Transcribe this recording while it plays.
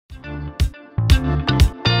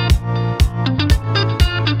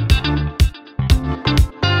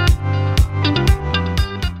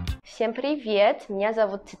Всем привет, меня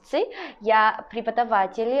зовут Цици, я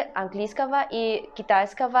преподаватель английского и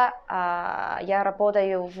китайского, я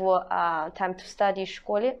работаю в Time to Study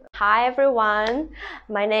школе. Hi everyone,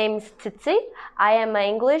 my name is Tsitsi. I am an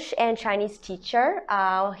English and Chinese teacher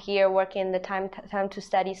here working in the Time to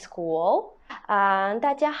Study school.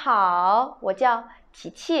 大家好，我叫琪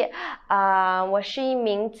琪，我是一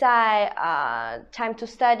名在Time to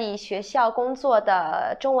Study 学校工作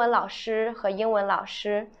的中文老师和英文老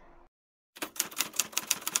师。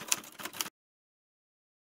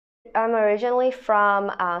I'm originally from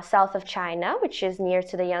south of China, which is near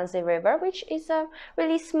to the Yangtze River, which is a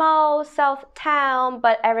really small south town,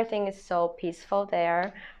 but everything is so peaceful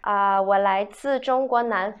there. 我来自中国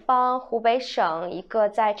南方湖北省一个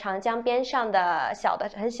在长江边上的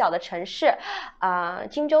很小的城市，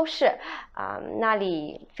荆州市，那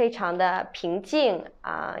里非常的平静，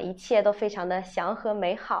一切都非常的祥和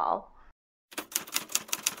美好。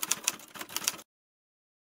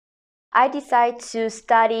I decided to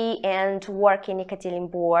study and work in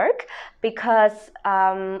Yekaterinburg because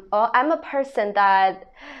I'm a person that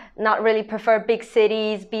not really prefer big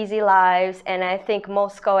cities, busy lives, and I think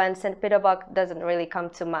Moscow and St. Petersburg doesn't really come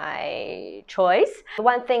to my choice.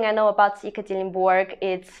 One thing I know about Yekaterinburg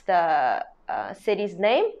is the city's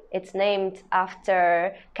name. It's named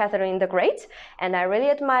after Catherine the Great, and I really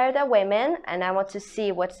admire the women, and I want to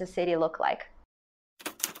see what the city look like.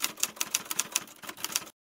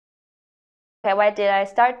 Okay, why did I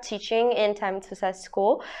start teaching in Time to Study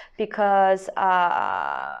school? Because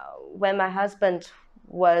when my husband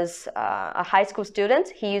was a high school student,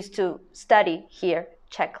 he used to study here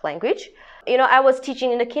Czech language. You know, I was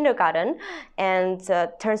teaching in the kindergarten, and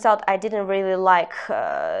turns out I didn't really like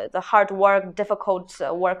the hard work, difficult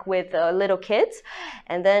work with little kids.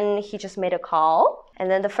 And then he just made a call.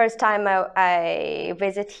 And then the first time I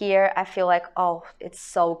visit here, I feel like, oh, it's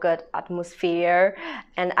so good atmosphere,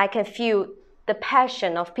 and I can feel the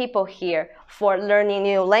passion of people here for learning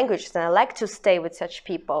new languages, and I like to stay with such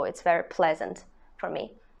people. It's very pleasant for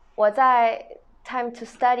me. 我在 Time to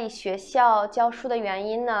Study 学校教书的原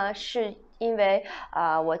因呢，是因为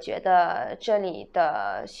我觉得这里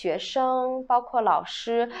的学生包括老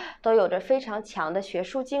师都有着非常强的学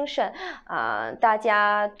术精神，大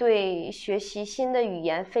家对学习新的语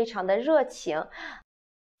言非常的热情。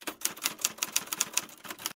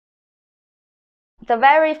The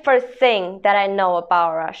very first thing that I know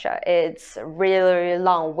about Russia is really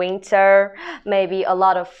long winter, maybe a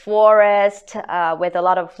lot of forest with a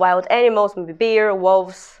lot of wild animals, maybe bear,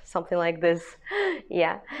 wolves, something like this.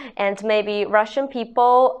 Yeah, and maybe Russian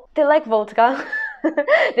people, they like vodka.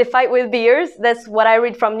 They fight with beers. That's what I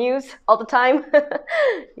read from news all the time.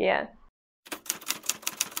 Yeah.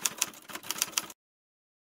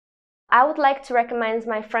 I would like to recommend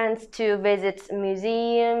my friends to visit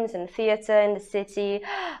museums and theater in the city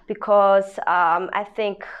because I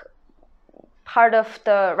think part of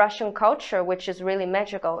the Russian culture, which is really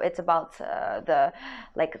magical, it's about the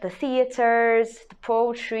theaters, the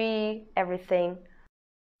poetry, everything.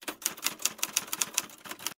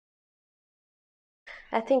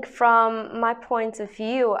 I think from my point of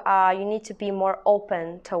view, you need to be more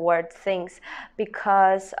open toward things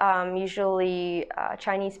because usually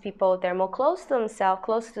Chinese people, they're more close to themselves,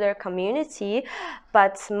 close to their community.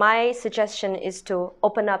 But my suggestion is to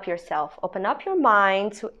open up yourself, open up your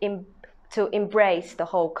mind to embrace the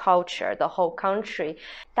whole culture, the whole country.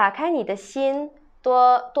 打开你的心，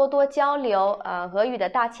多交流，俄语的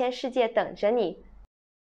大千世界等着你。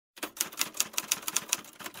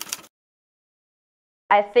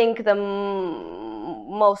I think the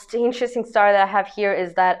most interesting story that I have here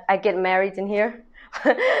is that I get married in here,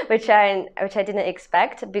 which I didn't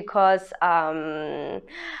expect because I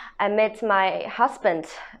met my husband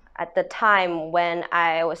at the time when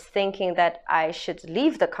I was thinking that I should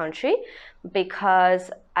leave the country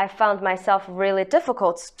because I found myself really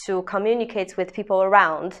difficult to communicate with people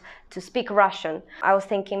around, to speak Russian. I was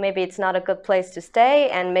thinking maybe it's not a good place to stay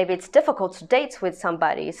and maybe it's difficult to date with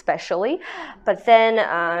somebody especially. But then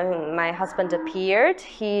my husband appeared.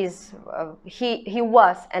 He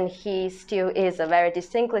was and he still is a very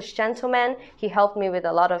distinguished gentleman. He helped me with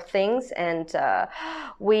a lot of things, and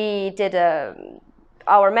we did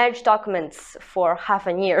our marriage documents for half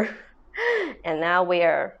a year. And now we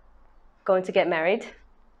are going to get married,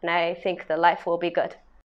 and I think the life will be good.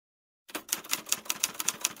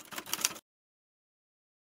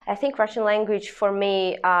 I think Russian language for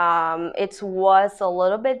me, it was a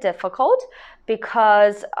little bit difficult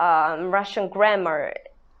because Russian grammar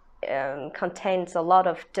contains a lot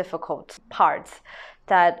of difficult parts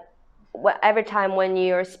that every time when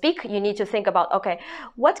you speak, you need to think about, okay,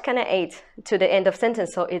 what can I add to the end of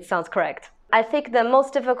sentence so it sounds correct? I think the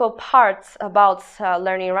most difficult part about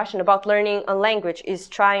learning Russian, about learning a language, is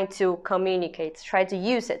trying to communicate, try to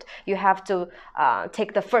use it. You have to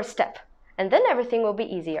take the first step, and then everything will be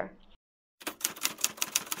easier.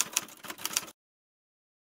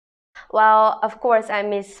 Well, of course, I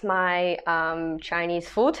miss my Chinese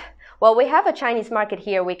food. Well, we have a Chinese market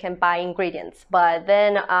here, we can buy ingredients, but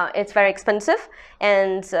then it's very expensive,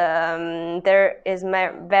 and there is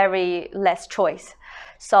very less choice.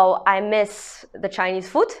 So I miss the Chinese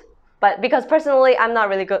food, but because personally I'm not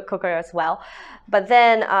really good cooker as well. But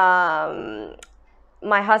then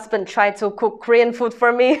my husband tried to cook Korean food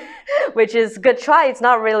for me, which is a good try. It's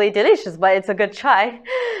not really delicious, but it's a good try.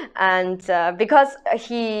 And because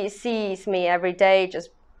he sees me every day just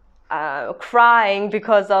crying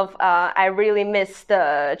because of I really miss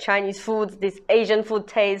the Chinese food, this Asian food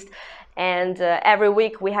taste. And every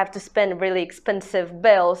week we have to spend really expensive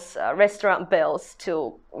bills, restaurant bills,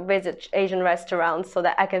 to visit Asian restaurants so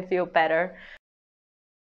that I can feel better.